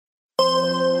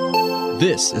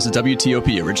This is a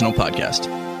WTOP original podcast.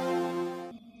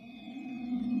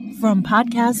 From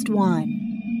Podcast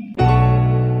One.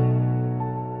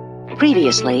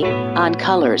 Previously on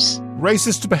Colors.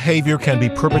 Racist behavior can be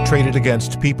perpetrated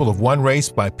against people of one race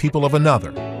by people of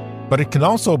another, but it can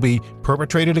also be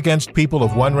perpetrated against people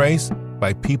of one race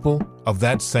by people of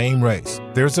that same race.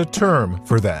 There's a term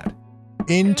for that: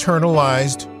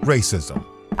 internalized racism.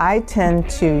 I tend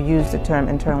to use the term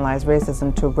internalized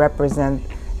racism to represent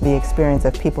the experience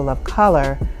of people of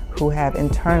color who have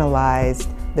internalized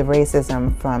the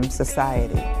racism from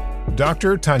society.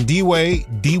 Dr.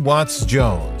 Thandiwe D.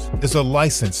 Watts-Jones is a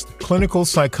licensed clinical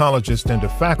psychologist and a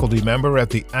faculty member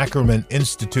at the Ackerman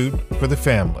Institute for the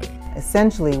Family.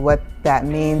 Essentially, what that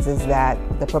means is that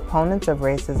the proponents of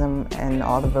racism and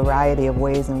all the variety of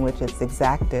ways in which it's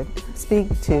exacted speak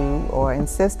to or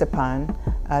insist upon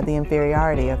the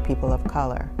inferiority of people of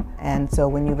color. And so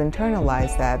when you've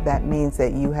internalized that, that means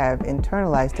that you have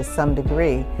internalized to some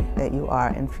degree that you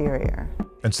are inferior.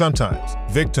 And sometimes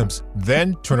victims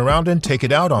then turn around and take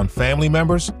it out on family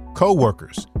members,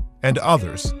 co-workers, and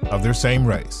others of their same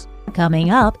race. Coming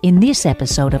up in this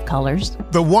episode of Colors,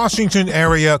 the Washington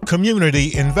Area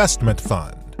Community Investment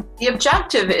Fund. The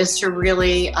objective is to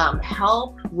really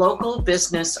help local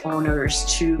business owners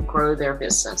to grow their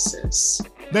businesses.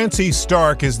 Nancy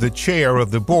Stark is the chair of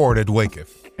the board at WAKIF,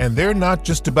 and they're not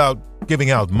just about giving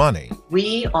out money.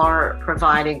 We are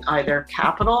providing either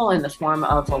capital in the form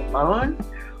of a loan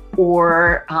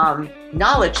or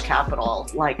knowledge capital,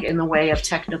 like in the way of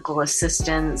technical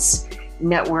assistance,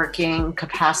 networking,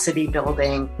 capacity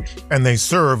building. And they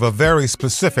serve a very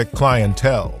specific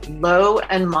clientele. Low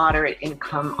and moderate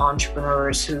income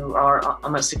entrepreneurs who are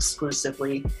almost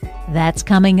exclusively. That's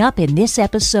coming up in this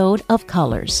episode of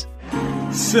Colors.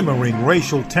 Simmering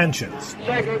racial tensions.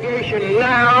 Segregation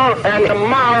now and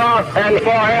tomorrow and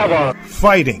forever.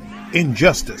 Fighting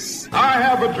injustice. I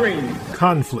have a dream.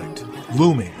 Conflict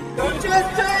looming.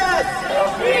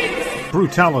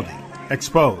 Brutality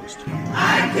exposed.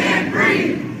 I can't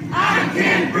breathe. I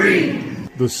can't breathe.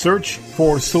 The search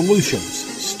for solutions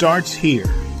starts here.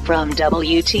 From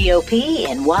WTOP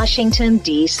in Washington,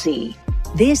 D.C.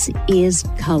 This is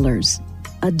Colors,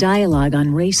 a dialogue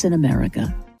on race in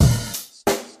America.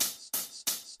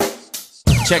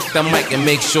 Check the mic and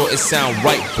make sure it sound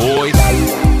right, boys.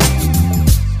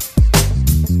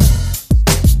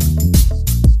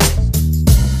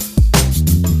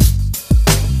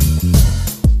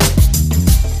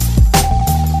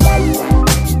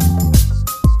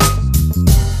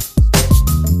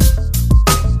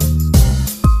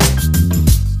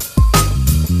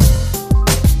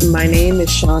 My name is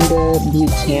Shonda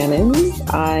Buchanan.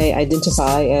 I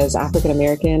identify as African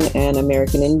American and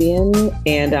American Indian,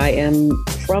 and I am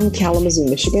from Kalamazoo,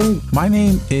 Michigan. My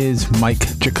name is Mike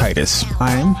Jakaitis.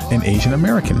 I'm an Asian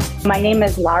American. My name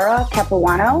is Lara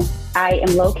Capuano. I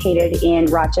am located in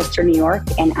Rochester, New York,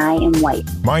 and I am white.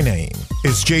 My name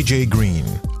is JJ Green.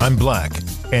 I'm Black,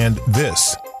 and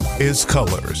this is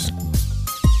Colors.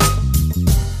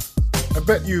 I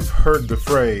bet you've heard the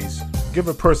phrase, give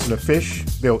a person a fish,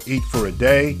 they'll eat for a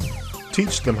day.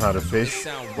 Teach them how to fish,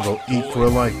 they'll eat for a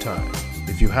lifetime.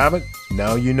 If you haven't,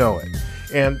 now you know it.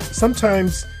 And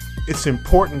sometimes it's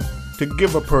important to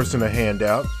give a person a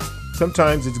handout.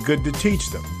 Sometimes it's good to teach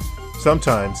them.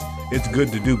 Sometimes it's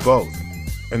good to do both.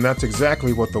 And that's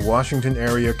exactly what the Washington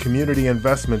Area Community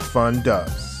Investment Fund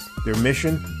does. Their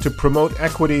mission to promote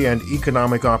equity and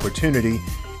economic opportunity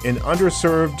in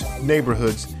underserved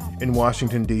neighborhoods in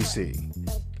Washington, D.C.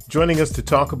 Joining us to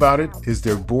talk about it is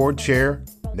their board chair,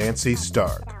 Nancy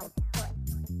Stark.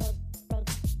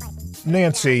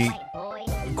 Nancy,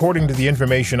 according to the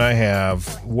information I have,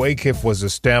 WAKIF was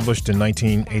established in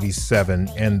 1987,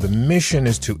 and the mission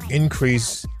is to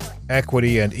increase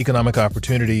equity and economic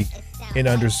opportunity in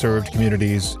underserved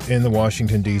communities in the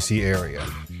Washington, D.C. area.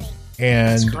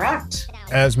 And that's correct.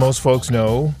 As most folks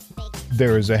know,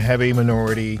 there is a heavy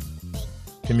minority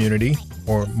community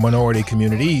or minority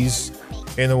communities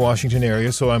in the Washington area,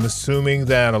 so I'm assuming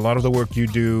that a lot of the work you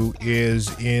do is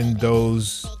in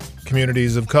those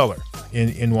communities of color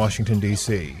in Washington,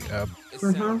 D.C.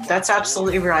 That's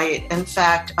absolutely right. In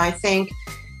fact, I think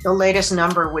the latest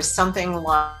number was something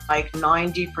like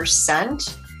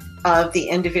 90% of the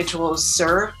individuals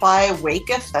served by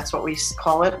WAKIF, that's what we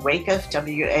call it, WAKIF,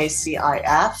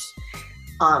 W-A-C-I-F,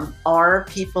 are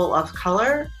people of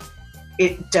color.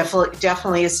 It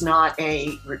definitely is not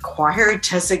a required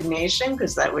designation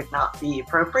because that would not be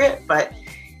appropriate, but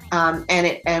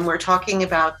And we're talking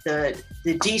about the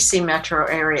DC metro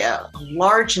area. A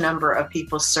large number of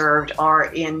people served are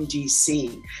in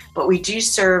DC, but we do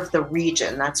serve the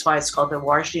region. That's why it's called the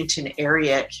Washington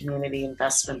Area Community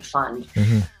Investment Fund.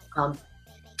 Mm-hmm.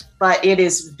 But it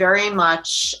is very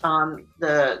much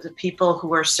the people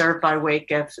who are served by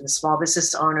WakeIF and the small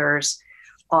business owners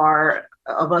are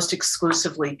almost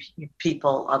exclusively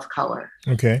people of color.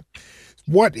 Okay.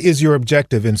 What is your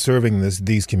objective in serving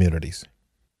these communities?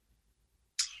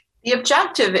 The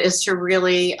objective is to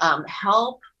really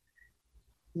help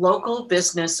local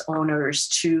business owners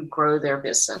to grow their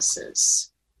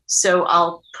businesses. So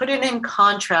I'll put it in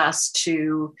contrast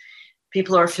to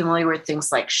people who are familiar with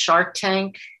things like Shark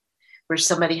Tank, where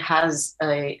somebody has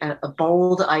a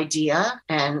bold idea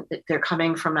and they're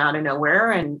coming from out of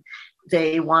nowhere and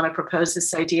they want to propose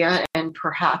this idea and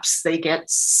perhaps they get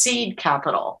seed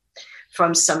capital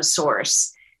from some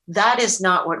source. That is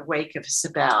not what WakeIF is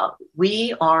about.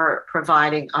 We are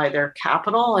providing either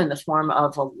capital in the form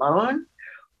of a loan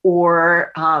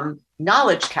or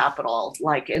knowledge capital,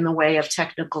 like in the way of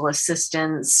technical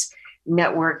assistance,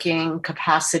 networking,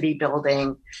 capacity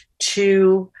building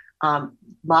to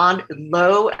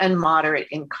low and moderate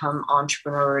income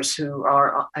entrepreneurs who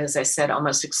are, as I said,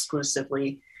 almost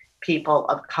exclusively people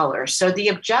of color. So the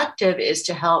objective is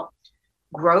to help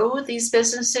grow these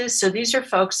businesses. So these are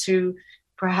folks who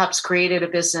perhaps created a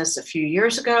business a few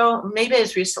years ago, maybe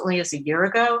as recently as a year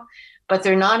ago, but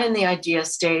they're not in the idea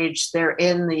stage. They're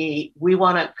in the, we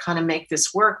want to kind of make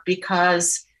this work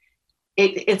because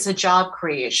it's a job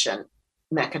creation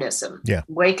mechanism. Yeah.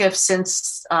 WakeIF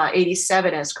since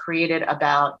 87 has created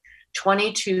about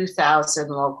 22,000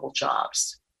 local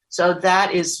jobs. So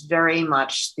that is very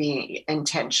much the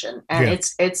intention. And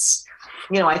it's,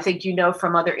 I think,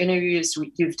 from other interviews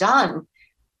you've done,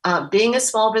 being a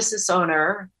small business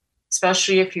owner,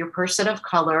 especially if you're a person of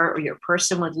color or you're a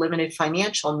person with limited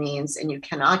financial means and you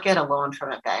cannot get a loan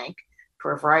from a bank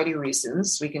for a variety of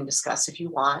reasons, we can discuss if you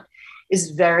want, it's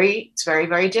very,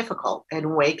 very difficult. And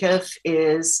WakeIF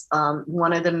is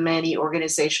one of the many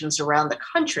organizations around the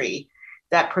country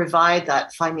that provide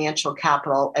that financial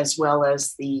capital as well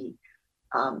as the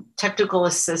technical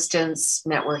assistance,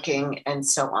 networking, and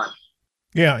so on.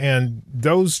 Yeah, and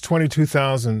those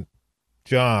 22,000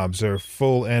 jobs are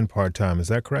full and part-time. Is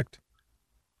that correct?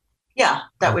 Yeah,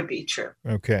 that would be true.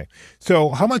 Okay. So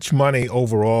how much money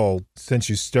overall, since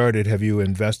you started, have you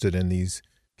invested in these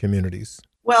communities?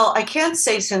 Well, I can't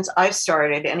say since I've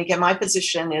started. And again, my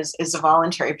position is a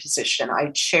voluntary position.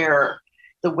 I chair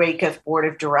the WakeIF Board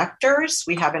of Directors.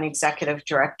 We have an executive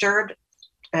director,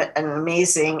 an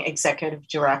amazing executive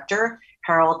director,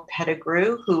 Harold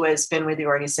Pettigrew, who has been with the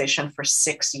organization for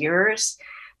 6 years.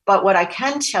 But what I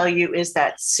can tell you is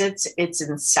that since its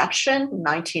inception,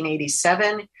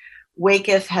 1987,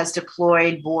 WakeIF has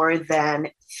deployed more than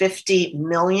 $50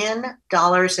 million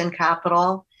in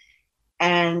capital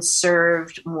and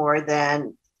served more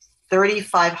than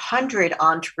 3,500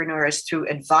 entrepreneurs through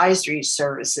advisory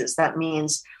services. That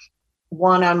means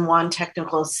one-on-one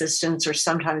technical assistance or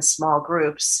sometimes small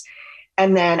groups.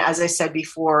 And then, as I said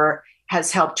before,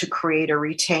 has helped to create or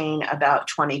retain about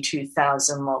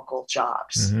 22,000 local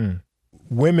jobs. Mm-hmm.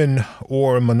 Women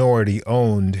or minority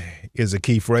owned is a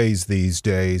key phrase these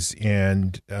days,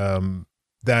 and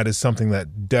that is something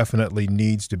that definitely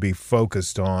needs to be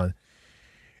focused on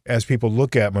as people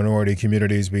look at minority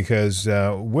communities, because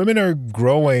women are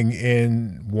growing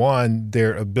in,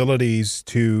 their abilities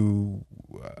to,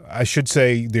 I should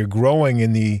say, they're growing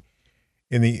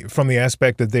from the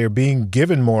aspect that they're being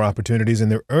given more opportunities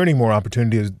and they're earning more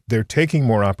opportunities, they're taking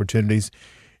more opportunities.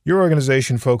 Your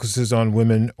organization focuses on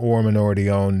women or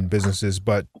minority-owned businesses,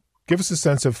 but give us a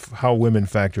sense of how women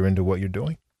factor into what you're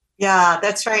doing. Yeah,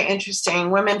 that's very interesting.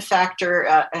 Women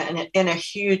factor in a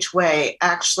huge way.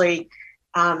 Actually,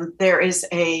 there is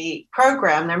a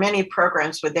program, there are many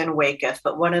programs within WakeIF,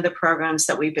 but one of the programs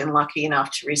that we've been lucky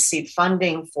enough to receive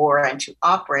funding for and to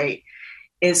operate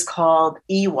is called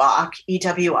EWOC,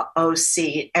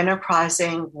 EWOC,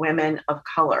 Enterprising Women of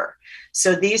Color.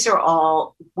 So these are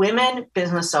all women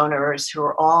business owners who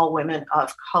are all women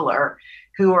of color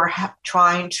who are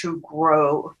trying to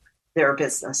grow their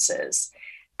businesses.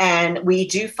 And we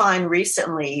do find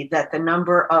recently that the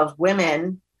number of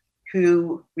women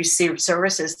who receive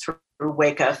services through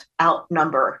WakeIF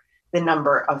outnumber the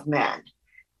number of men.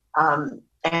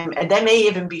 And that may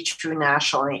even be true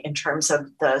nationally in terms of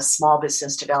the small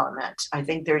business development. I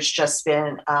think there's just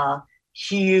been a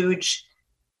huge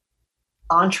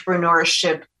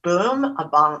entrepreneurship boom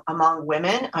among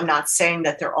women. I'm not saying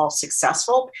that they're all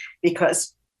successful,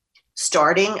 because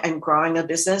starting and growing a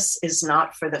business is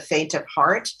not for the faint of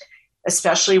heart.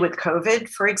 especially with COVID,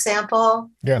 for example.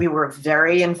 Yeah. We were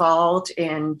very involved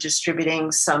in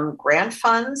distributing some grant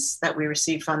funds that we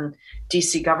received from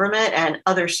DC government and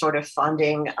other sort of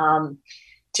funding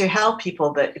to help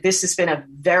people. But this has been a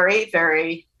very,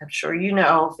 very, I'm sure you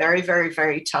know, very, very,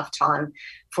 very tough time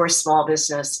for small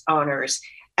business owners.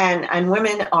 And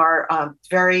women are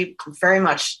very, very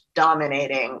much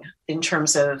dominating in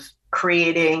terms of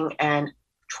creating and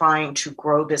trying to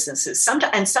grow businesses.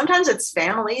 Sometimes it's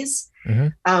families.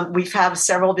 Mm-hmm. We've had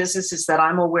several businesses that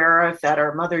I'm aware of that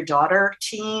are mother-daughter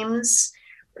teams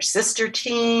or sister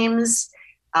teams.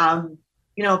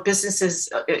 Businesses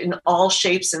in all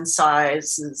shapes and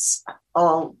sizes,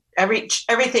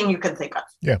 everything you can think of.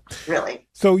 Yeah, really.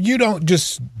 So you don't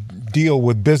just deal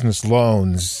with business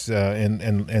loans and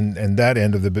that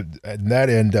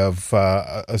end of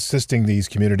assisting these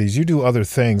communities. You do other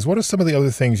things. What are some of the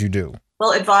other things you do?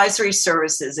 Well, advisory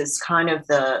services is kind of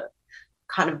the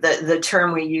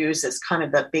term we use as kind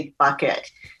of the big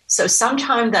bucket. So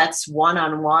sometimes that's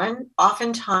one-on-one.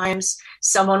 Oftentimes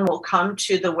someone will come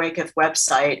to the WAKIF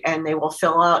website and they will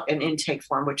fill out an intake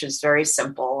form, which is very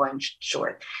simple and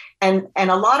short. And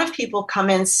a lot of people come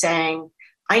in saying,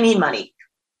 I need money.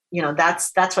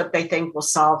 That's what they think will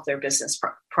solve their business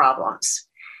problems.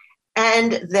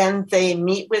 And then they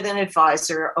meet with an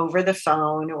advisor over the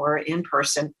phone or in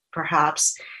person,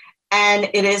 perhaps. And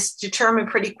it is determined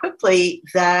pretty quickly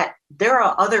that there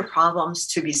are other problems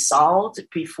to be solved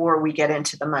before we get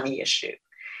into the money issue.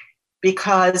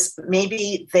 Because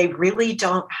maybe they really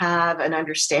don't have an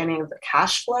understanding of the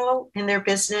cash flow in their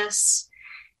business.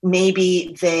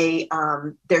 Maybe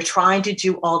they're trying to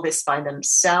do all this by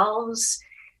themselves.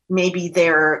 Maybe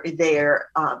they're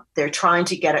trying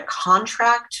to get a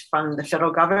contract from the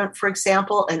federal government, for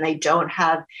example, and they don't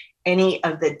have any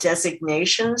of the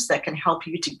designations that can help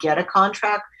you to get a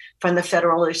contract from the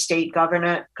federal or state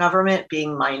government,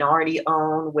 being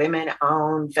minority-owned,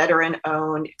 women-owned,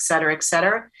 veteran-owned, et cetera, et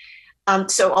cetera.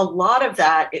 So a lot of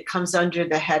that, it comes under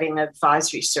the heading of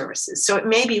advisory services. So it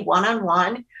may be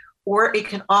one-on-one, or it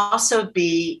can also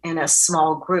be in a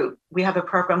small group. We have a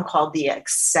program called the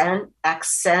Ascend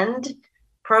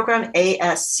program,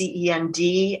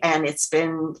 ASCEND, and it's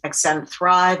been Ascend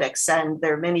Thrive, Ascend.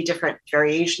 There are many different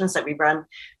variations that we've run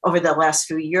over the last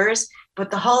few years.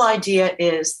 But the whole idea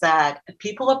is that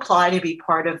people apply to be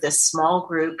part of this small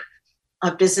group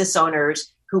of business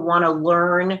owners who want to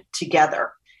learn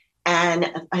together.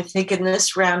 And I think in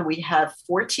this round, we have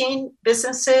 14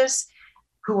 businesses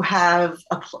who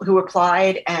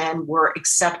applied and were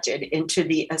accepted into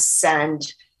the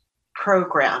Ascend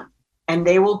program. And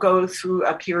they will go through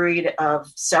a period of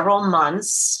several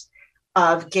months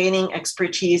of gaining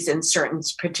expertise in certain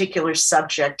particular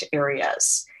subject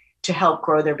areas to help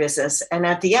grow their business. And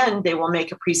at the end, they will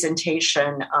make a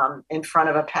presentation in front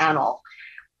of a panel.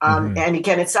 And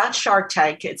again, it's not Shark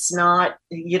Tank. It's not,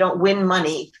 you don't win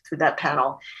money through that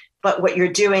panel. But what you're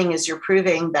doing is you're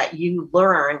proving that you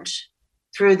learned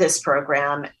through this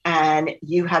program and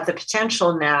you have the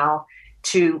potential now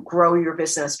to grow your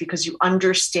business because you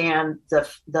understand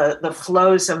the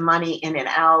flows of money in and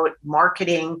out,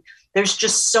 marketing. There's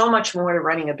just so much more to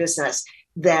running a business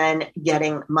than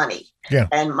getting money. Yeah.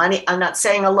 And money, I'm not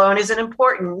saying a loan isn't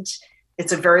important.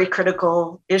 It's a very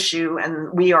critical issue.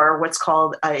 And we are what's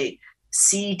called a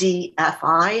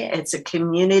CDFI. It's a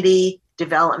Community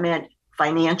Development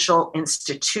Financial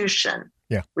Institution,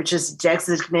 which is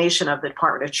designation of the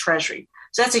Department of Treasury.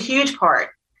 So that's a huge part,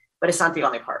 but it's not the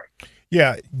only part.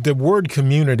 Yeah, the word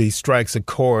community strikes a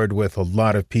chord with a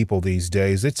lot of people these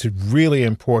days. It's really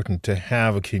important to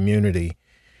have a community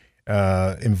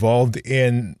involved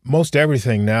in most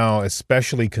everything now,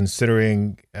 especially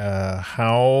considering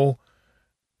how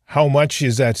much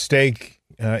is at stake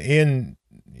in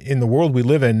the world we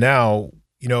live in now,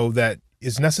 that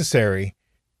is necessary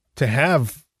to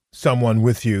have someone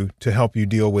with you to help you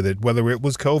deal with it, whether it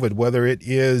was COVID, whether it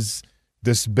is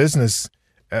this business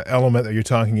element that you're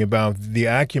talking about, the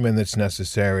acumen that's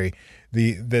necessary,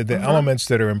 the elements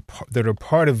that are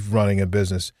part of running a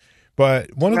business.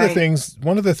 But one of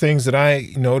the things that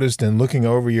I noticed in looking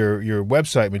over your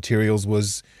website materials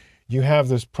was you have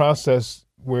this process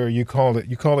where you call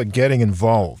it getting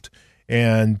involved,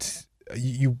 and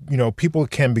you people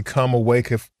can become a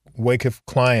WAKIF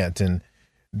client, and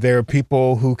there are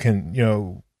people who can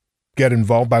get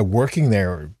involved by working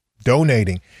there or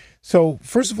donating. So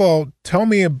first of all, tell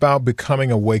me about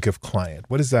becoming a WAKIF client.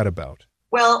 What is that about?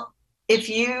 Well, if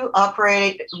you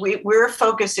operate, we're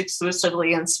focused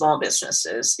exclusively on small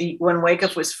businesses. When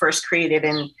WAKIF was first created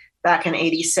back in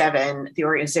 1987, the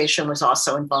organization was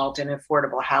also involved in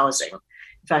affordable housing.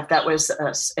 In fact, that was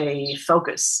a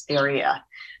focus area.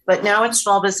 but now it's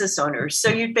small business owners. So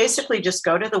you'd basically just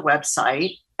go to the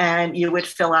website and you would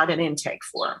fill out an intake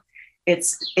form.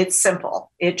 It's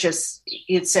simple. It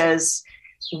says,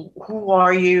 who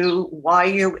are you? Why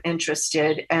are you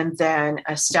interested? And then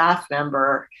a staff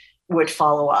member would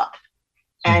follow up.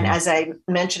 And as I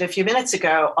mentioned a few minutes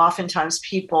ago, oftentimes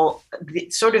people,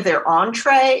 sort of their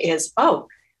entree is, oh,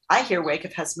 I hear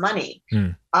Wake-Up has money.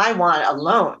 I want a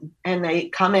loan. And they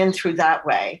come in through that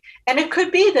way. And it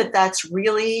could be that that's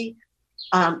really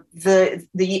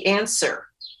the answer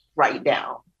right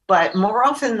now. But more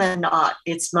often than not,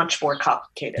 it's much more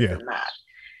complicated than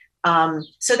that.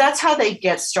 So that's how they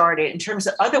get started. In terms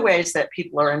of other ways that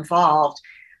people are involved,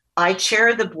 I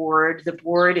chair the board. The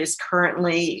board is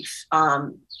currently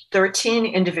 13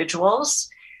 individuals.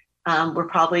 We're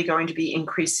probably going to be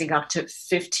increasing up to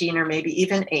 15 or maybe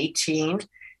even 18.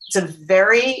 It's a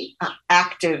very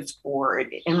active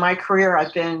board. In my career,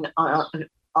 I've been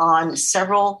on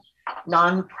several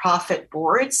nonprofit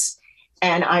boards,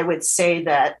 and I would say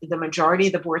that the majority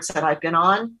of the boards that I've been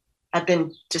on have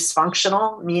been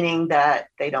dysfunctional, meaning that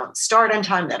they don't start on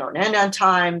time, they don't end on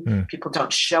time, people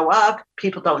don't show up,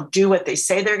 people don't do what they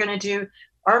say they're going to do.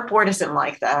 Our board isn't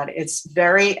like that. It's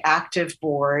very active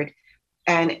board,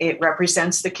 and it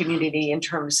represents the community in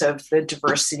terms of the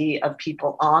diversity of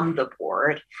people on the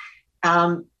board.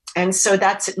 And so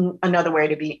that's another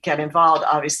way to get involved,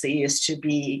 obviously, is to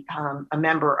be a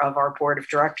member of our board of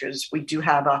directors. We do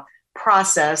have a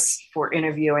process for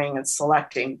interviewing and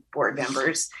selecting board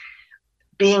members.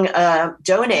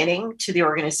 Donating to the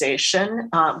organization,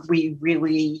 we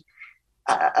really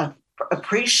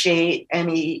appreciate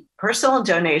any personal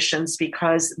donations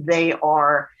because they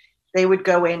would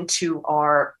go into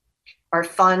our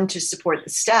fund to support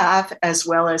the staff, as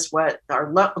well as what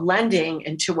our lending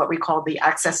into what we call the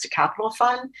Access to Capital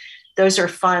Fund. Those are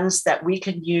funds that we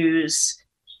can use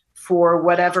for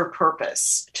whatever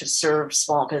purpose to serve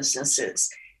small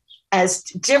businesses. As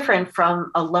different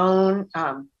from a loan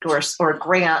or a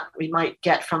grant we might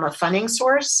get from a funding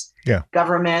source,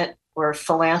 government or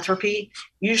philanthropy.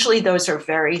 Usually those are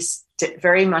very,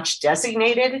 very much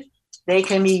designated. They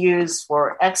can be used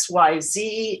for X, Y,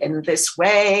 Z in this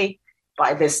way,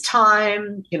 by this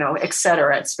time, et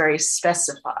cetera. It's very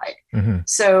specified.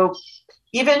 So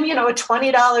even, a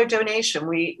 $20 donation,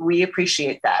 we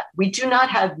appreciate that. We do not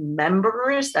have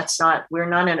members. We're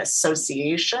not an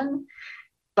association,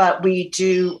 but we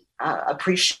do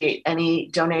appreciate any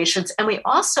donations. And we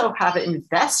also have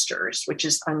investors, which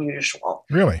is unusual.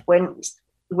 Really? When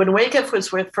Wake-Up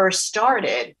was first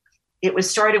started, it was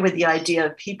started with the idea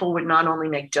of people would not only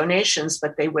make donations,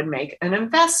 but they would make an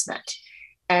investment.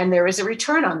 And there is a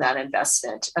return on that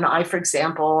investment. And I, for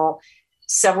example,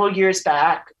 several years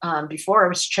back, before I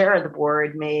was chair of the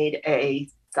board, made a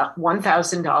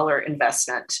 $1,000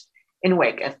 investment in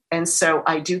Wake-Up. And so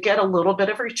I do get a little bit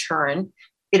of return.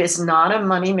 It is not a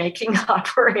money-making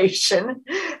operation,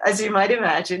 as you might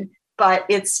imagine, but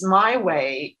it's my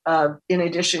way of, in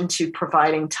addition to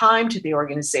providing time to the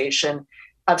organization,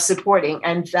 of supporting.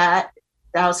 And that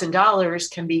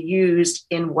 $1,000 can be used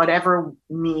in whatever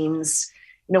means,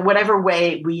 whatever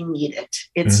way we need it.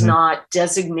 It's not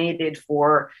designated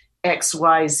for X,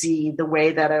 Y, Z, the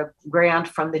way that a grant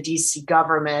from the DC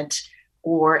government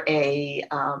or a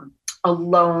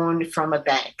loan from a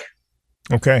bank.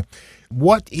 Okay.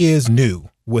 What is new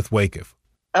with Wake-Up?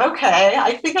 Okay,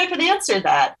 I think I can answer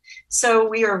that. So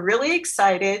we are really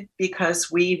excited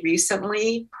because we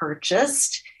recently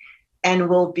purchased and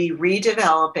will be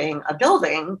redeveloping a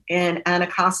building in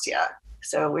Anacostia.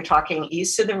 So we're talking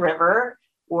east of the river,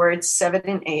 wards 7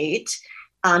 and 8.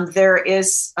 There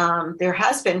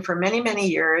has been for many, many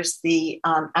years the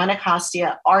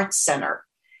Anacostia Arts Center.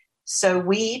 So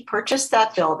we purchased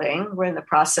that building. We're in the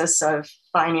process of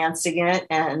financing it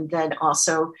and then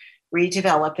also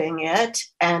redeveloping it.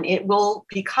 And it will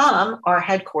become our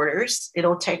headquarters.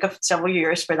 It'll take several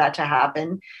years for that to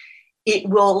happen. It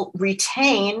will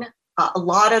retain a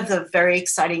lot of the very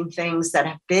exciting things that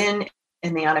have been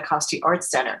in the Anacostia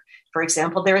Arts Center. For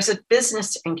example, there is a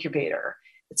business incubator.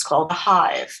 It's called The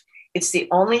Hive. It's the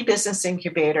only business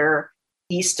incubator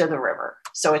east of the river.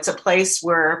 So it's a place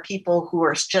where people who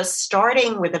are just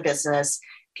starting with a business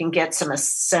can get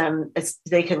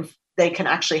they can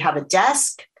actually have a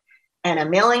desk and a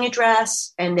mailing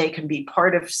address, and they can be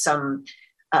part of some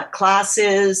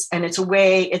classes. And it's a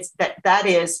way, that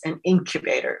is an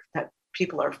incubator. That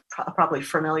people are probably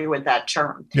familiar with that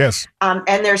term. Yes.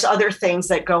 And there's other things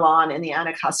that go on in the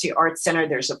Anacostia Arts Center.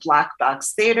 There's a black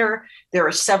box theater. There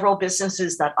are several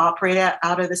businesses that operate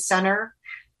out of the center.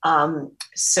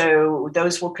 So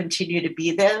those will continue to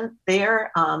be there.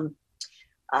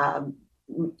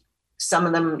 Some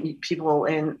of them people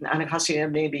in Anacostia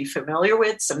may be familiar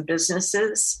with, some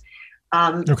businesses.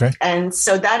 Okay. And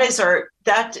so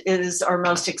that is our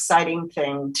most exciting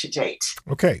thing to date.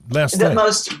 Okay. Last thing.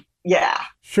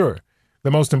 Sure.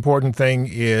 The most important thing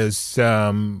is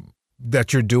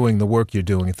that you're doing the work you're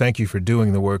doing. And thank you for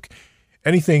doing the work.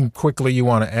 Anything quickly you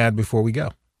want to add before we go?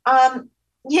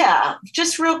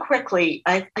 Just real quickly.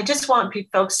 I just want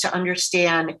folks to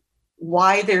understand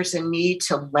why there's a need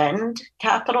to lend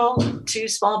capital to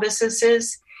small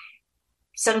businesses.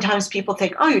 Sometimes people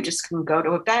think, oh, you just can go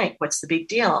to a bank. What's the big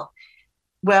deal?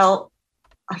 Well,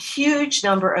 a huge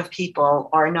number of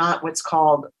people are not what's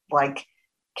called like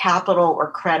capital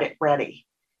or credit ready.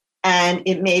 And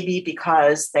it may be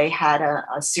because they had a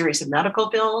series of medical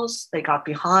bills, they got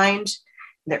behind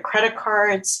their credit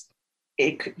cards.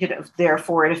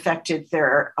 Therefore it affected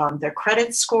their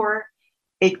credit score.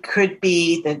 It could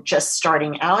be that just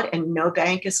starting out and no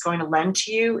bank is going to lend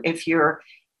to you if you're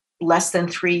less than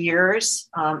 3 years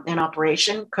in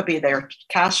operation. Could be their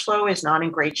cash flow is not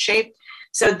in great shape.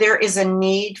 So there is a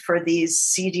need for these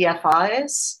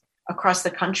CDFIs across the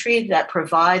country that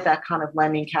provide that kind of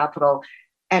lending capital,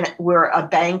 and where a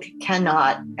bank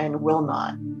cannot and will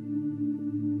not.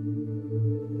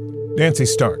 Nancy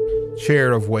Stark,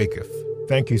 Chair of WACF,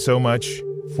 thank you so much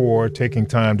for taking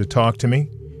time to talk to me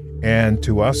and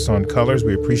to us on Colors.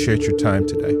 We appreciate your time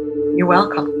today. You're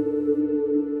welcome.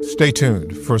 Stay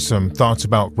tuned for some thoughts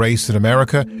about race in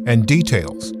America and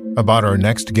details about our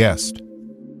next guest.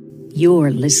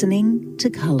 You're listening to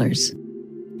Colors.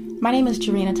 My name is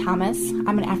Jarena Thomas.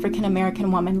 I'm an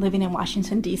African-American woman living in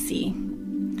Washington, D.C.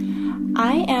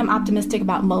 I am optimistic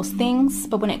about most things,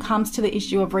 but when it comes to the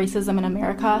issue of racism in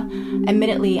America,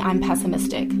 admittedly, I'm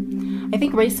pessimistic. I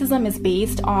think racism is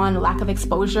based on lack of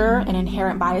exposure and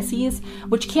inherent biases,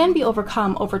 which can be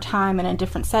overcome over time and in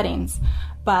different settings.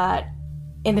 But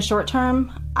in the short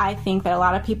term, I think that a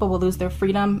lot of people will lose their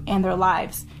freedom and their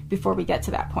lives before we get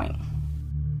to that point.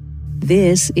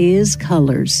 This is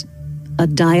Colors, a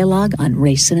dialogue on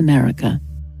race in America.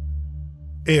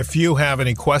 If you have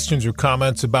any questions or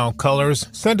comments about Colors,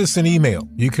 send us an email.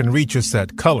 You can reach us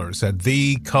at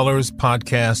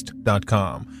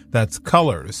colors@thecolorspodcast.com. That's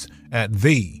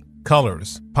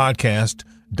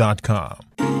colors@thecolorspodcast.com.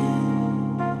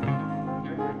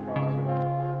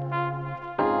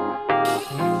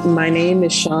 My name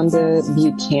is Shonda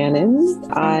Buchanan.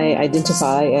 I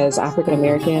identify as African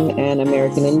American and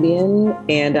American Indian,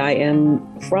 and I am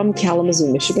from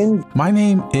Kalamazoo, Michigan. My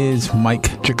name is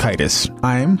Mike Jakaitis.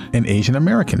 I'm an Asian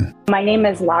American. My name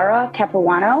is Lara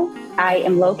Capuano. I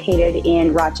am located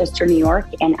in Rochester, New York,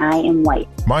 and I am white.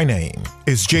 My name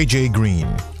is JJ Green.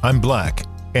 I'm Black,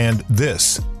 and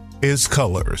this is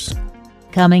Colors.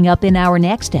 Coming up in our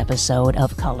next episode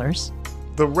of Colors.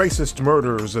 The racist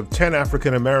murders of 10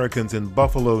 African Americans in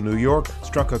Buffalo, New York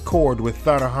struck a chord with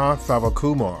Tharaha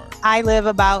Thavakumar. I live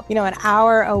about, an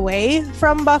hour away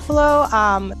from Buffalo.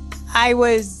 I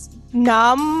was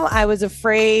numb. I was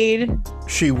afraid.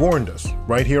 She warned us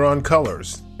right here on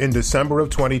Colors in December of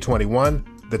 2021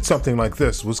 that something like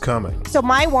this was coming. So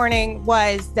my warning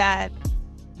was that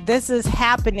this is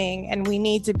happening and we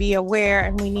need to be aware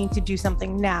and we need to do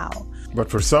something now. But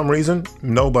for some reason,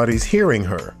 nobody's hearing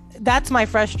her. That's my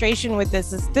frustration with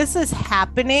this is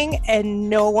happening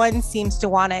and no one seems to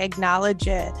want to acknowledge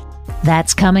it.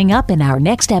 That's coming up in our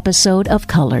next episode of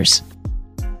Colors.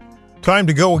 Time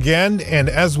to go again, and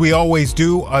as we always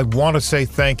do, I want to say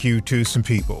thank you to some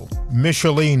people.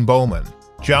 Micheline Bowman,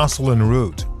 Jocelyn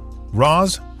Root,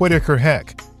 Roz Whitaker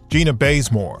Heck, Gina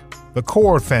Bazemore, the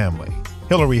Core family,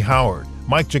 Hillary Howard,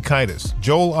 Mike Jakaitis,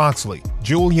 Joel Oxley,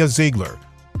 Julia Ziegler,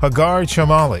 Hagar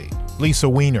Chamali, Lisa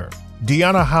Weiner,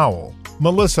 Deanna Howell,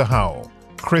 Melissa Howell,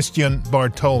 Christian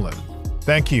Bartolin.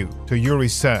 Thank you to Yuri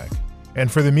Sag.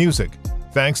 And for the music,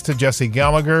 thanks to Jesse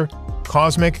Gallagher,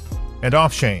 Cosmic, and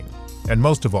Offshane. And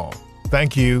most of all,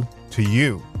 thank you to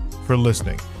you for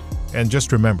listening. And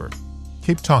just remember,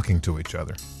 keep talking to each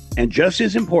other. And just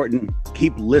as important,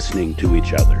 keep listening to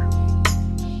each other.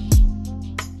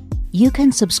 You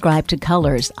can subscribe to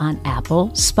Colors on Apple,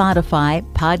 Spotify,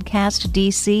 Podcast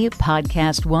DC,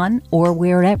 Podcast One, or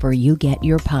wherever you get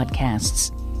your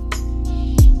podcasts.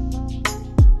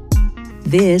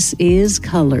 This is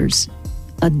Colors,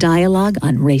 a dialogue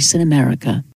on race in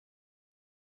America.